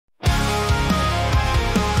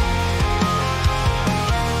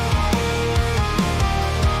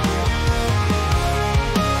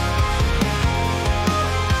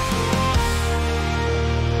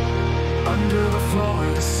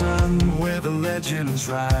legends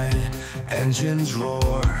ride, engines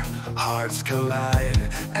roar, hearts collide.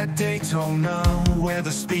 At Daytona, where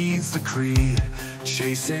the speed's the creed,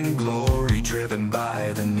 chasing glory driven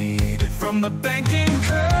by the need. From the banking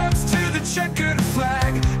curves to the checkered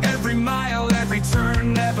flag, every mile, every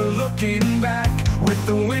turn, never looking back. With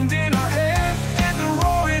the wind in our head and the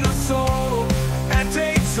roar in our soul, at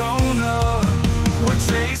Daytona, we're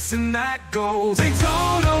chasing that goal.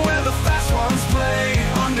 Daytona, where the fast ones play,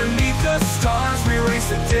 underneath the stars we race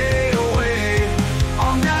the day away.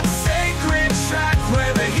 On that sacred track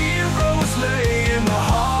where the heroes lay, in the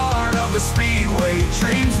heart of the speedway,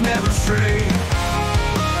 dreams never stray.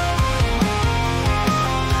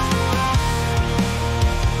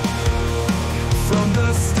 From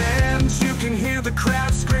the stands you can hear the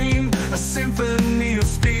crowd scream, a symphony of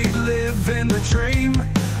speed, living the dream.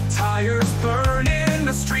 Tires burning,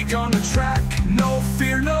 a streak on the track, no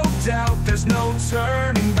fear, no doubt, there's no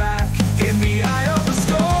turning back. In the eye of the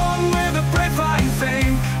storm, where the brave find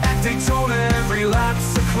fame, at Daytona every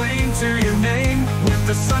lap's a claim to your name. With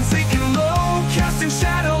the sun sinking low, casting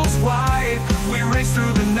shadows wide, we race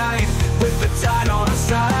through the night with the tide on our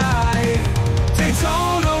side.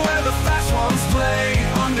 Daytona, where the fast ones play,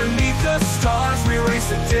 underneath the stars we race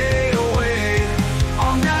the day away.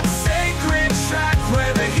 On that sacred track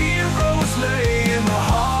where the heroes lay, in the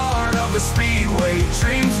heart of the speedway,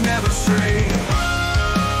 dreams never stray.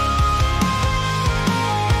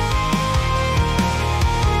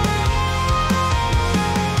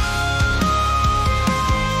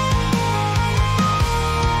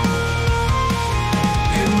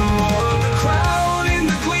 In the roar of the crowd, in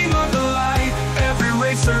the gleam of the light, every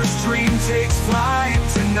racer's dream takes flight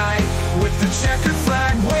tonight. With the checkered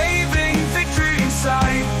flag waving, victory in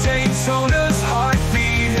sight, Daytona's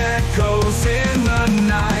heartbeat echoes in the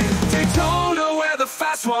night. Daytona, where the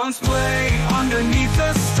fast ones play, underneath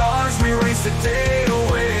the stars we race the day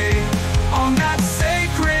away. On that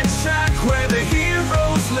sacred track where the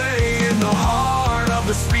heroes lay, in the heart of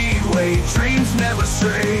the speedway, dreams never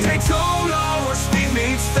stray. Daytona, where speed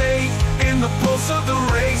meets fate, in the pulse of the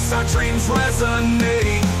race our dreams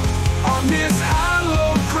resonate. On this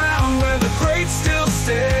hallowed ground where the great still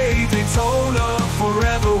stay, Daytona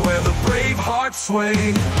forever, where the brave hearts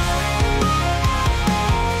sway.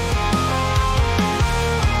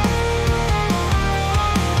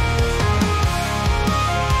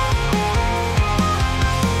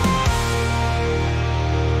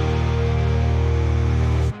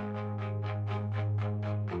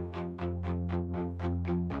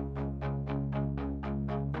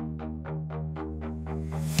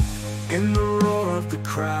 In the roar of the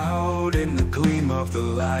crowd, in the gleam of the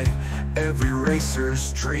light, every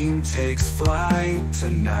racer's dream takes flight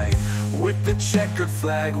tonight. With the checkered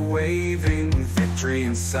flag waving, victory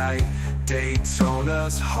in sight,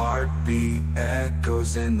 Daytona's heartbeat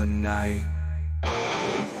echoes in the night.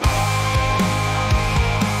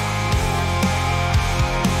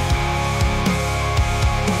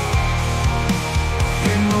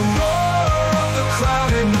 In the roar of the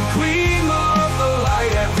crowd, in the gleam of the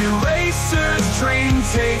light, every racer's dream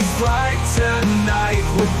takes flight tonight.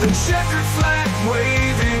 With the checkered flag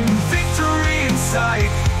waving, victory in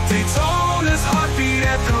sight, Daytona's heartbeat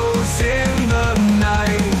echoes